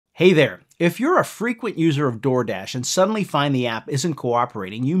Hey there! If you're a frequent user of DoorDash and suddenly find the app isn't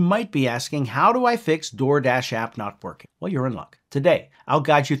cooperating, you might be asking, how do I fix DoorDash app not working? Well, you're in luck. Today, I'll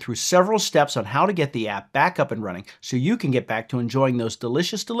guide you through several steps on how to get the app back up and running so you can get back to enjoying those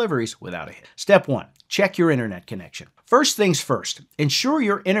delicious deliveries without a hitch. Step 1. Check your internet connection. First things first, ensure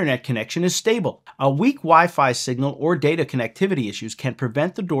your internet connection is stable. A weak Wi-Fi signal or data connectivity issues can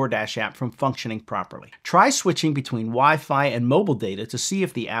prevent the DoorDash app from functioning properly. Try switching between Wi-Fi and mobile data to see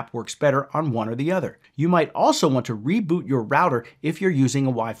if the app works better on one or the other. You might also want to reboot your router if you're using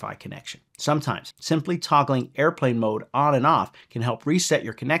a Wi-Fi connection. Sometimes, simply toggling airplane mode on and off can help reset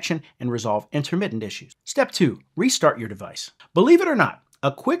your connection and resolve intermittent issues. Step 2. Restart your device. Believe it or not,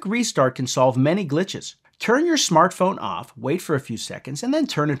 a quick restart can solve many glitches. Turn your smartphone off, wait for a few seconds, and then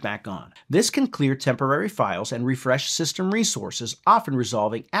turn it back on. This can clear temporary files and refresh system resources, often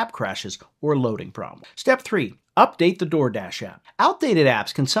resolving app crashes or loading problems. Step 3. Update the DoorDash app. Outdated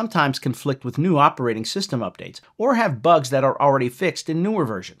apps can sometimes conflict with new operating system updates or have bugs that are already fixed in newer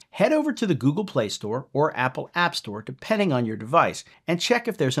versions. Head over to the Google Play Store or Apple App Store, depending on your device, and check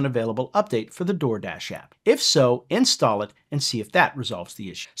if there's an available update for the DoorDash app. If so, install it and see if that resolves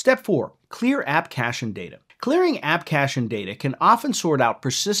the issue. Step 4. Clear app cache and data. Clearing app cache and data can often sort out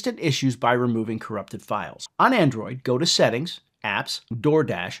persistent issues by removing corrupted files. On Android, go to Settings, Apps,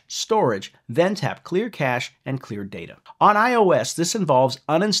 DoorDash, Storage, then tap Clear Cache and Clear Data. On iOS, this involves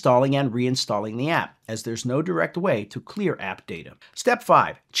uninstalling and reinstalling the app, as there's no direct way to clear app data. Step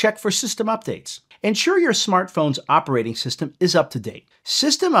 5. Check for system updates. Ensure your smartphone's operating system is up to date.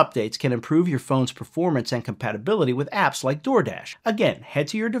 System updates can improve your phone's performance and compatibility with apps like DoorDash. Again, head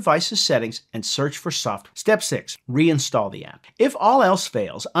to your device's settings and search for software. Step 6. Reinstall the app. If all else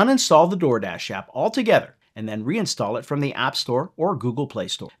fails, uninstall the DoorDash app altogether and then reinstall it from the App Store or Google Play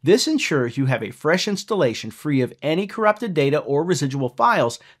Store. This ensures you have a fresh installation free of any corrupted data or residual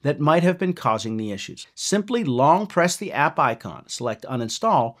files that might have been causing the issues. Simply long press the app icon, select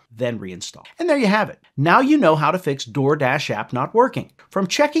uninstall, then reinstall. And there you have it. Now you know how to fix DoorDash app not working. From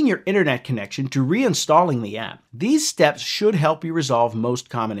checking your internet connection to reinstalling the app, these steps should help you resolve most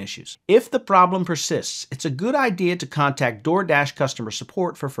common issues. If the problem persists, it's a good idea to contact DoorDash customer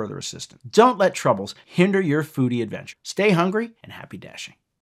support for further assistance. Don't let troubles hinder your foodie adventure. Stay hungry and happy dashing.